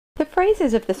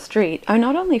phrases of the street are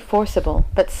not only forcible,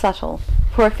 but subtle,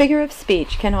 for a figure of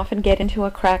speech can often get into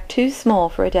a crack too small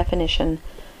for a definition.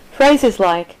 Phrases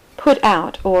like "put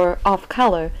out" or "off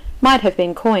colour" might have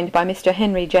been coined by Mr.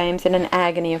 Henry James in an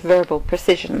agony of verbal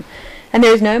precision, and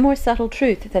there is no more subtle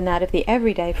truth than that of the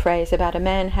everyday phrase about a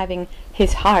man having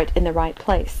his heart in the right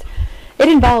place. It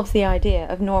involves the idea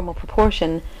of normal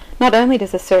proportion. Not only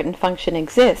does a certain function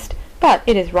exist, but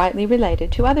it is rightly related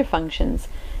to other functions.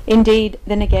 Indeed,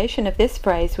 the negation of this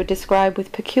phrase would describe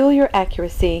with peculiar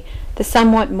accuracy the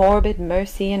somewhat morbid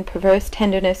mercy and perverse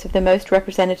tenderness of the most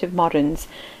representative moderns.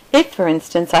 If, for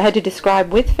instance, I had to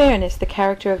describe with fairness the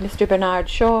character of Mr. Bernard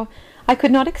Shaw, I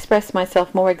could not express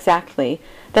myself more exactly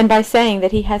than by saying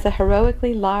that he has a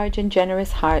heroically large and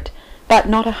generous heart, but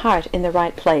not a heart in the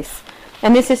right place,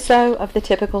 and this is so of the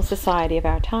typical society of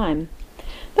our time.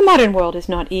 The modern world is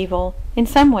not evil. In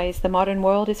some ways the modern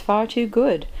world is far too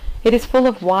good. It is full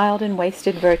of wild and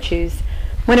wasted virtues.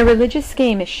 When a religious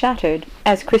scheme is shattered,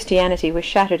 as Christianity was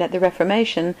shattered at the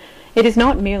Reformation, it is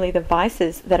not merely the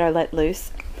vices that are let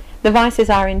loose. The vices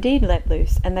are indeed let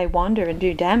loose, and they wander and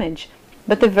do damage,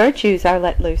 but the virtues are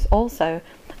let loose also,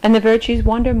 and the virtues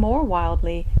wander more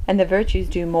wildly, and the virtues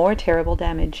do more terrible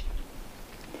damage.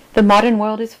 The modern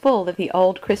world is full of the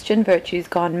old Christian virtues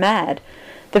gone mad.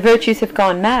 The virtues have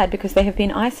gone mad because they have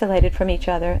been isolated from each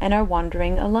other and are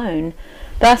wandering alone.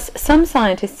 Thus some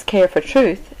scientists care for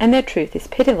truth, and their truth is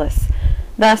pitiless.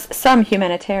 Thus some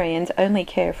humanitarians only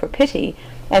care for pity,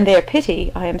 and their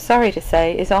pity, I am sorry to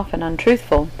say, is often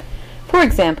untruthful. For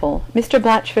example, Mr.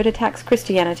 Blatchford attacks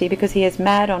Christianity because he is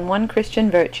mad on one Christian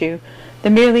virtue, the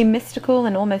merely mystical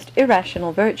and almost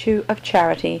irrational virtue of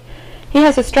charity. He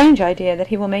has a strange idea that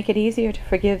he will make it easier to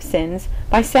forgive sins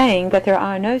by saying that there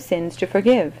are no sins to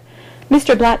forgive.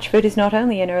 Mr. Blatchford is not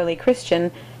only an early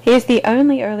Christian, he is the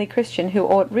only early Christian who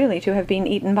ought really to have been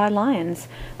eaten by lions,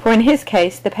 for in his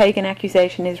case the pagan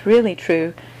accusation is really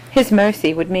true. His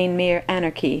mercy would mean mere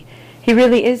anarchy. He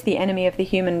really is the enemy of the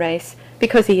human race,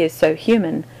 because he is so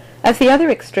human. As the other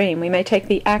extreme, we may take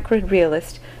the acrid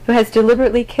realist, who has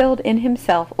deliberately killed in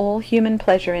himself all human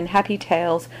pleasure in happy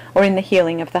tales or in the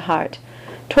healing of the heart.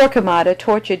 Torquemada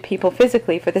tortured people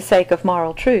physically for the sake of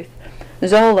moral truth.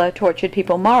 Zola tortured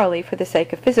people morally for the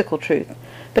sake of physical truth.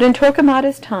 But in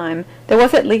Torquemada's time, there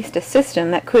was at least a system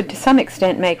that could to some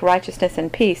extent make righteousness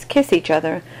and peace kiss each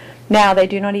other. Now they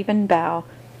do not even bow.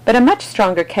 But a much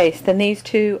stronger case than these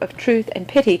two of truth and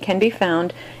pity can be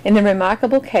found in the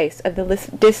remarkable case of the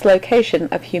dislocation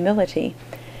of humility.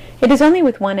 It is only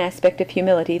with one aspect of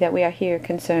humility that we are here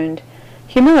concerned.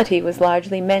 Humility was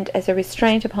largely meant as a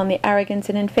restraint upon the arrogance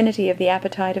and infinity of the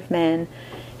appetite of man.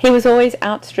 He was always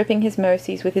outstripping his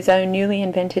mercies with his own newly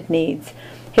invented needs.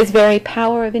 His very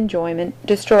power of enjoyment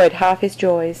destroyed half his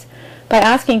joys. By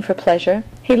asking for pleasure,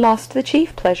 he lost the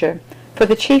chief pleasure, for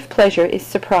the chief pleasure is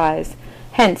surprise.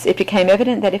 Hence it became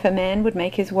evident that if a man would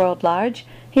make his world large,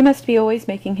 he must be always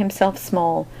making himself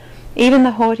small. Even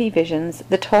the haughty visions,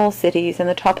 the tall cities, and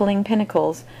the toppling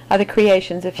pinnacles are the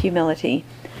creations of humility.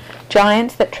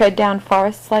 Giants that tread down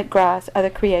forests like grass are the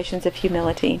creations of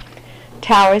humility.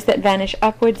 Towers that vanish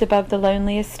upwards above the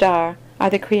loneliest star are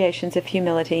the creations of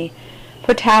humility.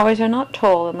 For towers are not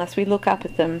tall unless we look up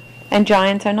at them, and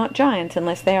giants are not giants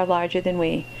unless they are larger than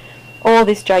we. All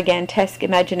this gigantesque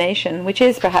imagination, which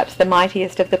is perhaps the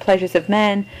mightiest of the pleasures of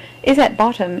man, is at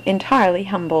bottom entirely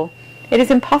humble. It is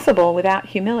impossible without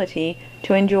humility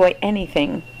to enjoy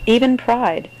anything, even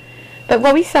pride. But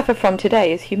what we suffer from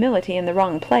today is humility in the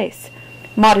wrong place.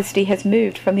 Modesty has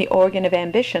moved from the organ of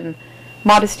ambition.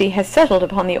 Modesty has settled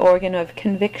upon the organ of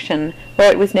conviction,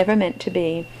 where it was never meant to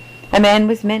be. A man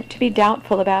was meant to be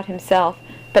doubtful about himself,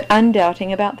 but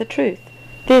undoubting about the truth.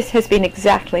 This has been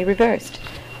exactly reversed.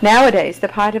 Nowadays the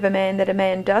part of a man that a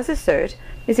man does assert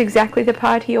is exactly the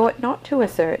part he ought not to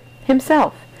assert,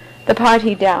 himself. The part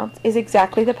he doubts is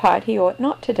exactly the part he ought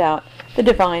not to doubt, the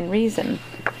divine reason.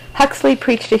 Huxley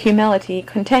preached a humility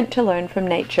content to learn from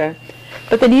nature,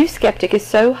 but the new skeptic is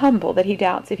so humble that he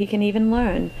doubts if he can even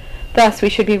learn. Thus we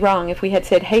should be wrong if we had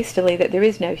said hastily that there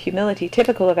is no humility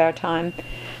typical of our time.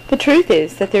 The truth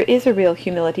is that there is a real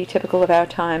humility typical of our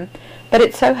time, but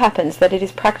it so happens that it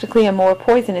is practically a more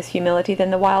poisonous humility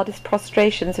than the wildest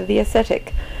prostrations of the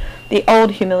ascetic. The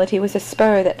old humility was a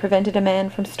spur that prevented a man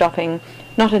from stopping,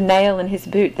 not a nail in his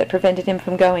boot that prevented him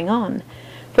from going on.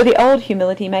 For the old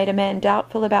humility made a man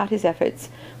doubtful about his efforts,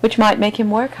 which might make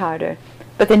him work harder,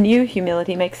 but the new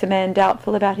humility makes a man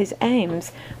doubtful about his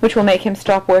aims, which will make him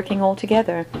stop working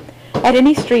altogether. At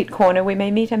any street corner we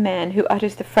may meet a man who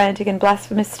utters the frantic and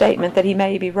blasphemous statement that he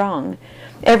may be wrong.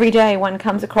 Every day one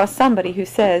comes across somebody who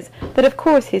says that of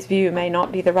course his view may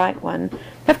not be the right one.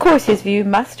 Of course his view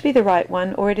must be the right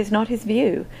one, or it is not his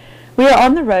view. We are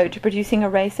on the road to producing a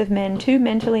race of men too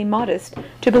mentally modest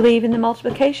to believe in the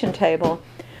multiplication table.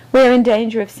 We are in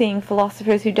danger of seeing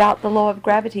philosophers who doubt the law of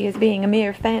gravity as being a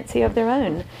mere fancy of their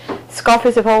own.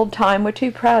 Scoffers of old time were too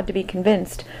proud to be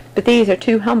convinced, but these are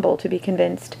too humble to be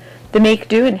convinced. The meek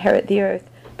do inherit the earth,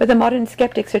 but the modern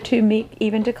skeptics are too meek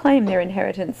even to claim their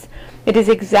inheritance. It is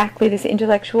exactly this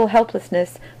intellectual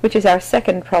helplessness which is our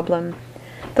second problem.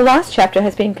 The last chapter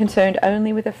has been concerned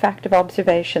only with the fact of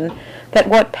observation, that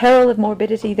what peril of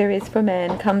morbidity there is for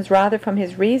man comes rather from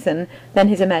his reason than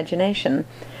his imagination.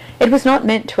 It was not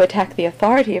meant to attack the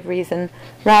authority of reason,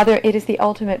 rather it is the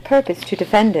ultimate purpose to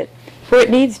defend it, for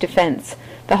it needs defense.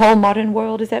 The whole modern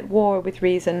world is at war with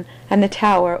reason, and the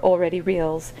tower already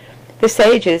reels. The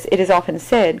sages, it is often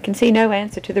said, can see no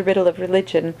answer to the riddle of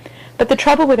religion, but the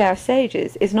trouble with our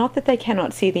sages is not that they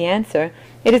cannot see the answer,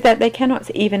 it is that they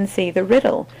cannot even see the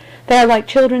riddle. They are like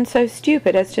children so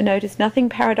stupid as to notice nothing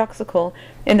paradoxical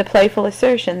in the playful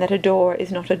assertion that a door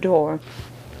is not a door.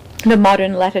 The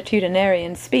modern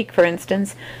latitudinarians speak, for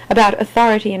instance, about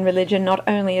authority in religion not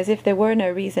only as if there were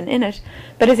no reason in it,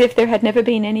 but as if there had never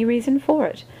been any reason for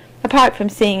it. Apart from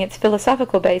seeing its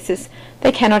philosophical basis,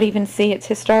 they cannot even see its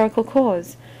historical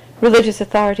cause. Religious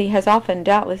authority has often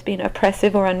doubtless been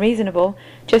oppressive or unreasonable,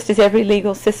 just as every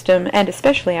legal system, and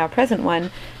especially our present one,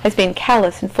 has been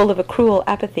callous and full of a cruel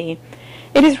apathy.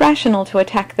 It is rational to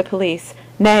attack the police,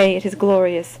 nay, it is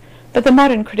glorious. But the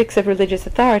modern critics of religious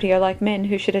authority are like men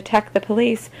who should attack the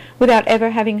police without ever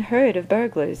having heard of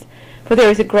burglars. For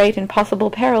there is a great and possible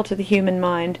peril to the human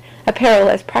mind, a peril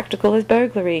as practical as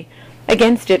burglary.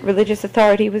 Against it religious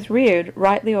authority was reared,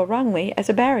 rightly or wrongly, as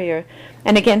a barrier,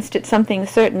 and against it something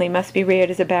certainly must be reared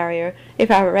as a barrier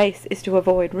if our race is to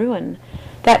avoid ruin.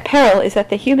 That peril is that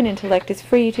the human intellect is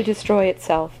free to destroy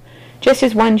itself. Just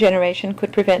as one generation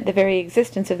could prevent the very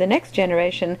existence of the next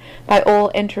generation by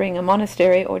all entering a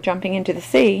monastery or jumping into the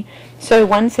sea, so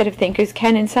one set of thinkers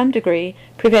can in some degree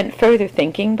prevent further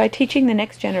thinking by teaching the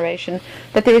next generation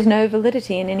that there is no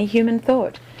validity in any human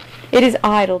thought. It is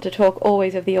idle to talk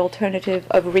always of the alternative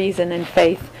of reason and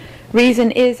faith. Reason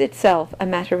is itself a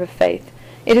matter of faith.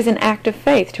 It is an act of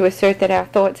faith to assert that our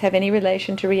thoughts have any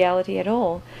relation to reality at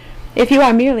all. If you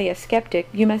are merely a skeptic,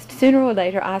 you must sooner or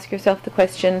later ask yourself the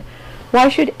question, why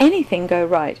should anything go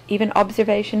right, even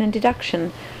observation and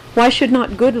deduction? Why should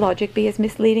not good logic be as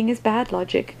misleading as bad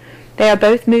logic? They are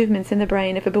both movements in the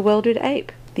brain of a bewildered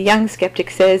ape. The young skeptic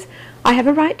says, I have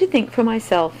a right to think for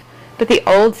myself. But the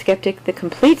old skeptic, the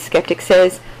complete skeptic,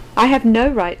 says, I have no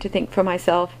right to think for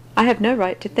myself. I have no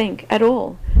right to think at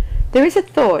all. There is a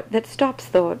thought that stops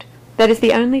thought. That is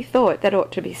the only thought that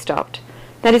ought to be stopped.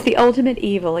 That is the ultimate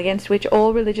evil against which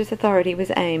all religious authority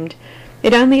was aimed.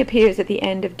 It only appears at the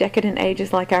end of decadent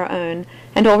ages like our own,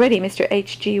 and already Mr.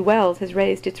 H.G. Wells has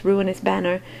raised its ruinous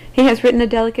banner. He has written a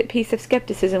delicate piece of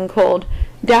skepticism called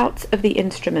Doubts of the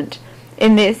Instrument.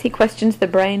 In this he questions the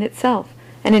brain itself,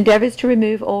 and endeavours to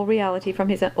remove all reality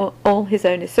from all his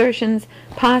own assertions,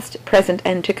 past, present,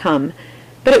 and to come.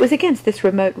 But it was against this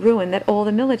remote ruin that all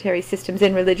the military systems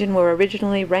in religion were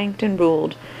originally ranked and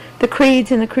ruled. The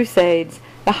creeds and the crusades,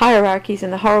 the hierarchies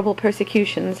and the horrible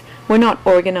persecutions were not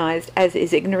organized, as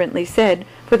is ignorantly said,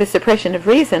 for the suppression of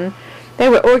reason. They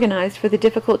were organized for the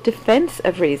difficult defense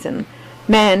of reason.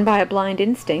 Man, by a blind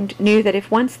instinct, knew that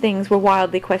if once things were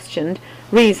wildly questioned,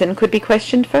 reason could be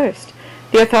questioned first.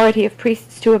 The authority of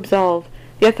priests to absolve,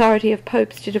 the authority of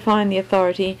popes to define the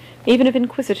authority, even of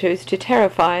inquisitors to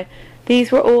terrify,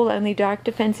 these were all only dark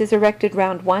defences erected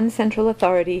round one central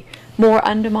authority, more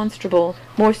undemonstrable,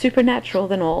 more supernatural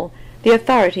than all, the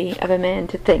authority of a man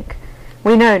to think.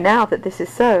 We know now that this is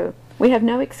so. We have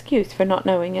no excuse for not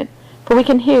knowing it, for we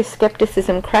can hear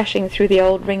skepticism crashing through the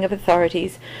old ring of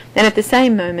authorities, and at the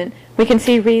same moment we can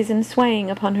see reason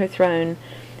swaying upon her throne.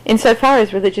 In so far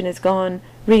as religion is gone,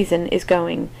 reason is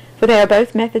going, for they are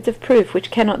both methods of proof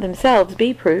which cannot themselves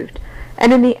be proved,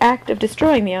 and in the act of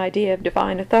destroying the idea of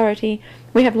divine authority,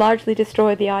 we have largely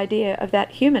destroyed the idea of that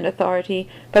human authority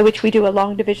by which we do a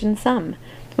long division sum.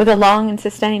 With a long and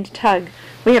sustained tug,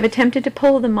 we have attempted to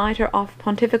pull the mitre off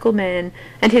pontifical man,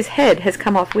 and his head has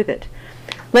come off with it.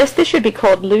 Lest this should be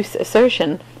called loose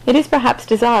assertion, it is perhaps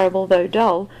desirable, though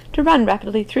dull, to run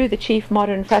rapidly through the chief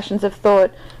modern fashions of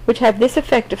thought which have this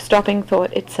effect of stopping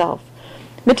thought itself.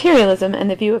 Materialism and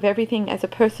the view of everything as a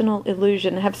personal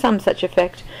illusion have some such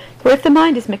effect, for if the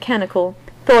mind is mechanical,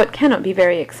 thought cannot be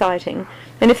very exciting,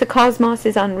 and if the cosmos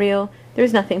is unreal, there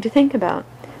is nothing to think about.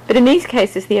 but in these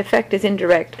cases the effect is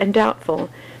indirect and doubtful.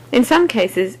 In some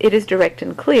cases it is direct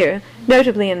and clear,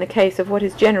 notably in the case of what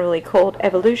is generally called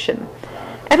evolution.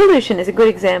 Evolution is a good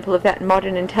example of that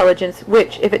modern intelligence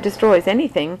which, if it destroys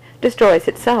anything, destroys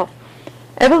itself.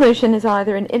 Evolution is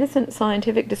either an innocent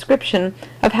scientific description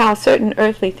of how certain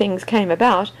earthly things came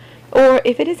about, or,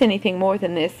 if it is anything more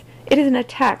than this, it is an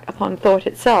attack upon thought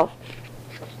itself.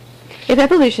 If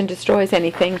evolution destroys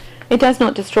anything, it does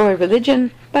not destroy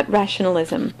religion, but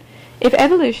rationalism. If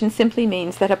evolution simply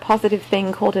means that a positive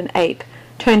thing called an ape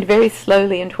turned very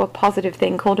slowly into a positive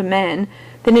thing called a man,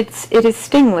 then it is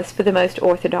stingless for the most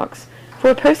orthodox, for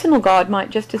a personal God might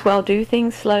just as well do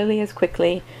things slowly as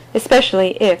quickly,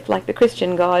 especially if, like the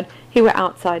Christian God, he were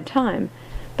outside time.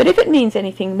 But if it means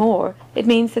anything more, it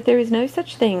means that there is no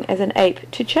such thing as an ape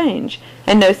to change,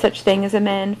 and no such thing as a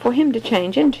man for him to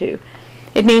change into.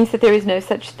 It means that there is no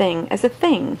such thing as a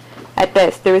thing. At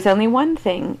best there is only one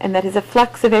thing, and that is a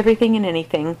flux of everything and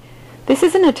anything. This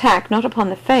is an attack not upon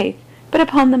the faith, but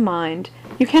upon the mind.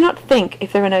 You cannot think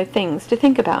if there are no things to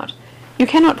think about. You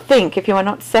cannot think if you are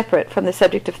not separate from the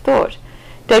subject of thought.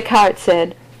 Descartes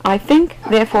said, "I think,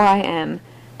 therefore I am."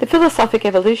 The philosophic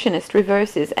evolutionist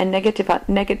reverses and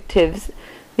negatives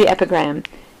the epigram.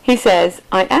 He says,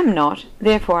 "I am not,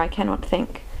 therefore I cannot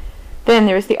think." Then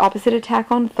there is the opposite attack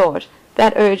on thought,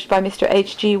 that urged by Mr.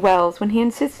 H.G. Wells when he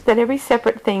insists that every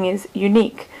separate thing is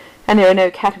unique, and there are no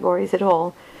categories at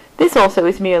all. This also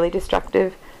is merely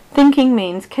destructive. Thinking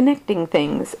means connecting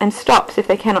things, and stops if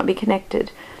they cannot be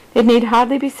connected. It need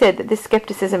hardly be said that this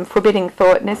skepticism forbidding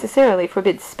thought necessarily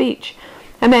forbids speech.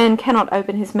 A man cannot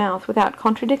open his mouth without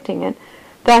contradicting it.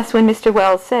 Thus, when Mr.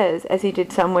 Wells says, as he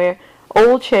did somewhere,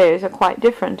 "All chairs are quite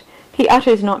different," he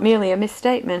utters not merely a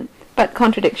misstatement, but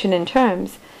contradiction in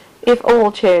terms. If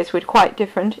all chairs were quite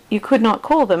different, you could not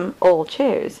call them all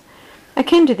chairs.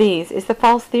 Akin to these is the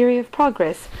false theory of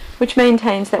progress, which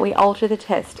maintains that we alter the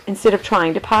test instead of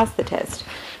trying to pass the test.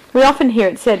 We often hear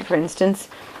it said, for instance,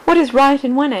 "What is right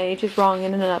in one age is wrong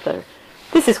in another."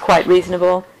 This is quite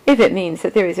reasonable, if it means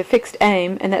that there is a fixed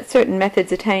aim, and that certain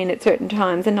methods attain at certain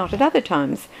times and not at other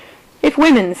times. If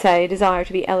women, say, desire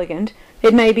to be elegant,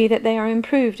 it may be that they are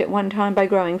improved at one time by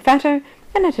growing fatter,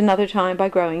 and at another time by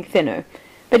growing thinner.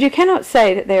 But you cannot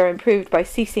say that they are improved by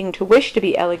ceasing to wish to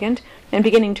be elegant and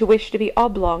beginning to wish to be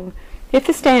oblong. If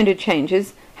the standard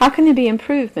changes, how can there be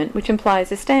improvement which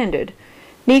implies a standard?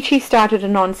 Nietzsche started a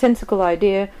nonsensical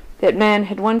idea that man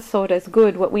had once thought as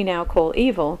good what we now call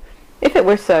evil. If it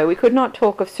were so, we could not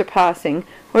talk of surpassing,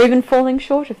 or even falling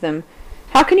short of them.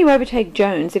 How can you overtake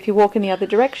Jones if you walk in the other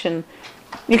direction?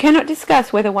 You cannot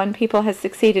discuss whether one people has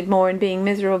succeeded more in being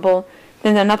miserable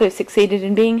than another succeeded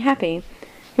in being happy.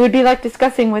 It would be like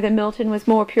discussing whether Milton was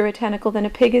more puritanical than a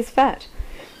pig is fat.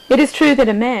 It is true that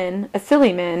a man, a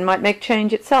silly man, might make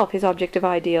change itself his object of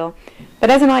ideal, but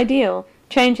as an ideal,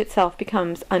 change itself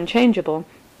becomes unchangeable.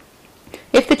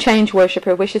 If the change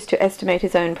worshipper wishes to estimate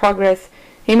his own progress,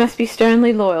 he must be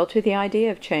sternly loyal to the idea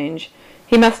of change.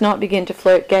 He must not begin to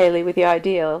flirt gaily with the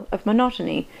ideal of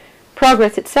monotony.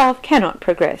 Progress itself cannot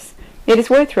progress. It is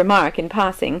worth remark, in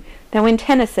passing, that when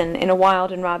Tennyson, in a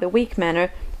wild and rather weak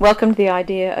manner, welcomed the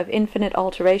idea of infinite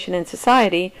alteration in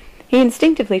society, he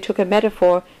instinctively took a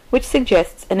metaphor which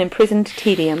suggests an imprisoned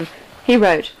tedium. He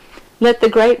wrote, "Let the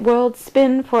great world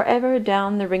spin for ever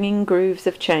down the ringing grooves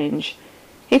of change."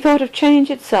 He thought of change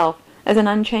itself as an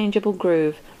unchangeable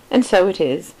groove, and so it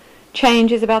is.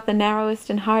 Change is about the narrowest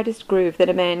and hardest groove that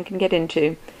a man can get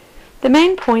into. The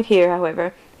main point here,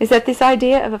 however, is that this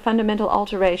idea of a fundamental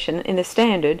alteration in the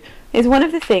standard is one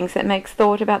of the things that makes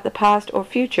thought about the past or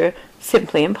future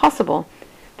simply impossible.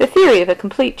 The theory of a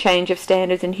complete change of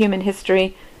standards in human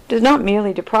history does not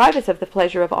merely deprive us of the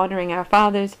pleasure of honoring our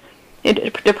fathers,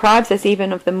 it deprives us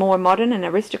even of the more modern and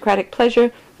aristocratic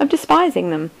pleasure of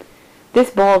despising them. This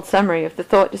bald summary of the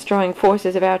thought-destroying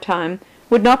forces of our time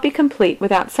would not be complete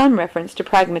without some reference to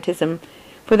pragmatism,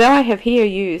 for though I have here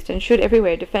used and should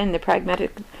everywhere defend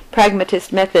the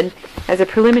pragmatist method as a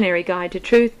preliminary guide to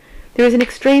truth, there is an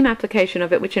extreme application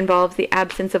of it which involves the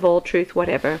absence of all truth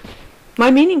whatever.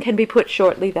 My meaning can be put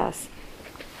shortly thus.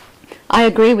 I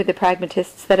agree with the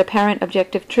pragmatists that apparent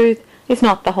objective truth is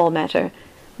not the whole matter,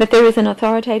 that there is an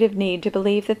authoritative need to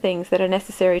believe the things that are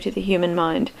necessary to the human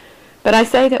mind. But I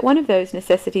say that one of those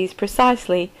necessities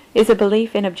precisely is a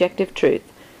belief in objective truth.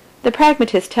 The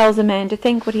pragmatist tells a man to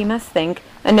think what he must think,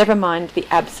 and never mind the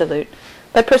absolute.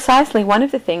 But precisely one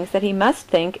of the things that he must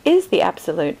think is the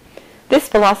absolute. This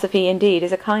philosophy, indeed,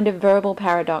 is a kind of verbal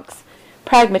paradox.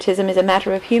 Pragmatism is a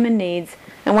matter of human needs,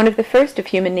 and one of the first of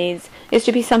human needs is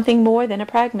to be something more than a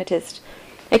pragmatist.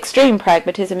 Extreme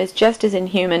pragmatism is just as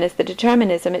inhuman as the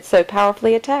determinism it so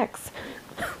powerfully attacks.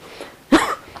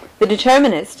 The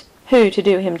determinist, who, to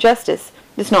do him justice,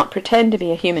 does not pretend to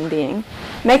be a human being,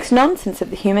 makes nonsense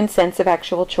of the human sense of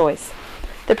actual choice.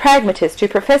 The pragmatist, who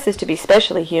professes to be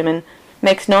specially human,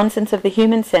 makes nonsense of the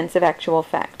human sense of actual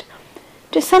fact.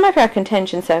 To sum up our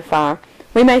contention so far,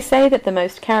 we may say that the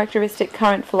most characteristic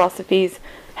current philosophies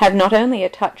have not only a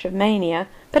touch of mania,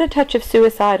 but a touch of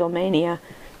suicidal mania.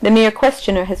 The mere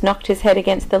questioner has knocked his head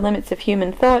against the limits of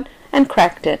human thought and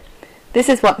cracked it. This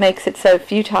is what makes it so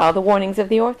futile, the warnings of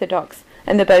the orthodox,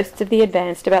 and the boasts of the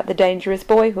advanced about the dangerous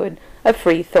boyhood of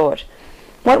free thought.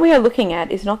 What we are looking at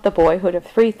is not the boyhood of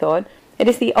free thought, it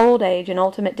is the old age and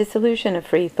ultimate dissolution of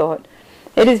free thought.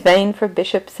 It is vain for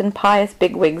bishops and pious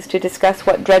bigwigs to discuss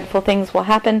what dreadful things will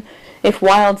happen if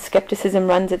wild skepticism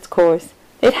runs its course.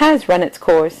 It has run its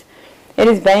course. It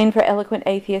is vain for eloquent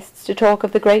atheists to talk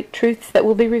of the great truths that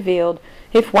will be revealed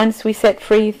if once we set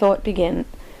free thought begin.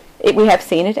 We have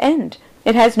seen it end.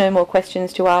 It has no more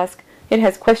questions to ask. It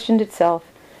has questioned itself.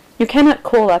 You cannot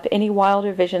call up any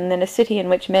wilder vision than a city in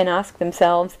which men ask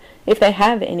themselves if they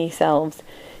have any selves.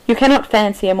 You cannot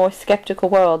fancy a more sceptical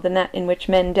world than that in which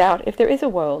men doubt if there is a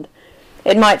world.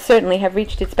 It might certainly have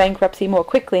reached its bankruptcy more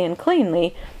quickly and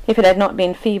cleanly if it had not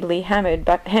been feebly hampered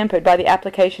by the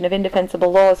application of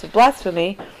indefensible laws of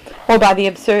blasphemy, or by the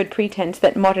absurd pretense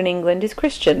that modern England is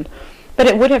Christian. But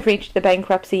it would have reached the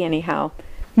bankruptcy anyhow.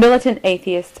 Militant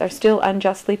atheists are still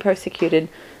unjustly persecuted,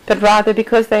 but rather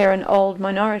because they are an old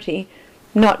minority,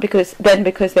 not because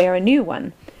they are a new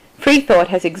one. Free thought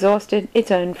has exhausted its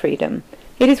own freedom.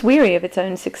 It is weary of its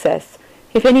own success.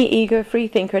 If any eager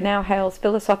freethinker now hails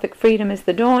philosophic freedom as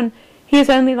the dawn, he is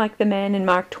only like the man in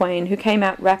Mark Twain who came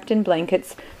out wrapped in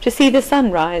blankets to see the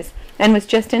sun rise, and was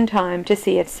just in time to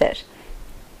see it set.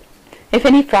 If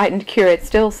any frightened curate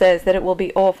still says that it will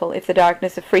be awful if the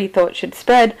darkness of free thought should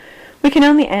spread, we can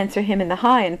only answer him in the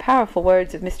high and powerful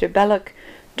words of Mr. Belloc: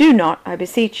 "Do not, I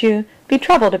beseech you, be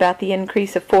troubled about the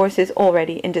increase of forces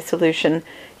already in dissolution.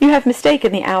 You have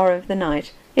mistaken the hour of the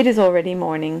night. It is already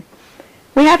morning."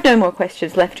 We have no more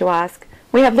questions left to ask.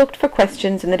 We have looked for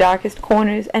questions in the darkest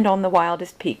corners and on the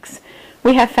wildest peaks.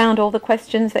 We have found all the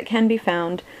questions that can be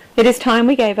found. It is time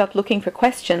we gave up looking for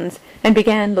questions and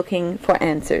began looking for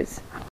answers.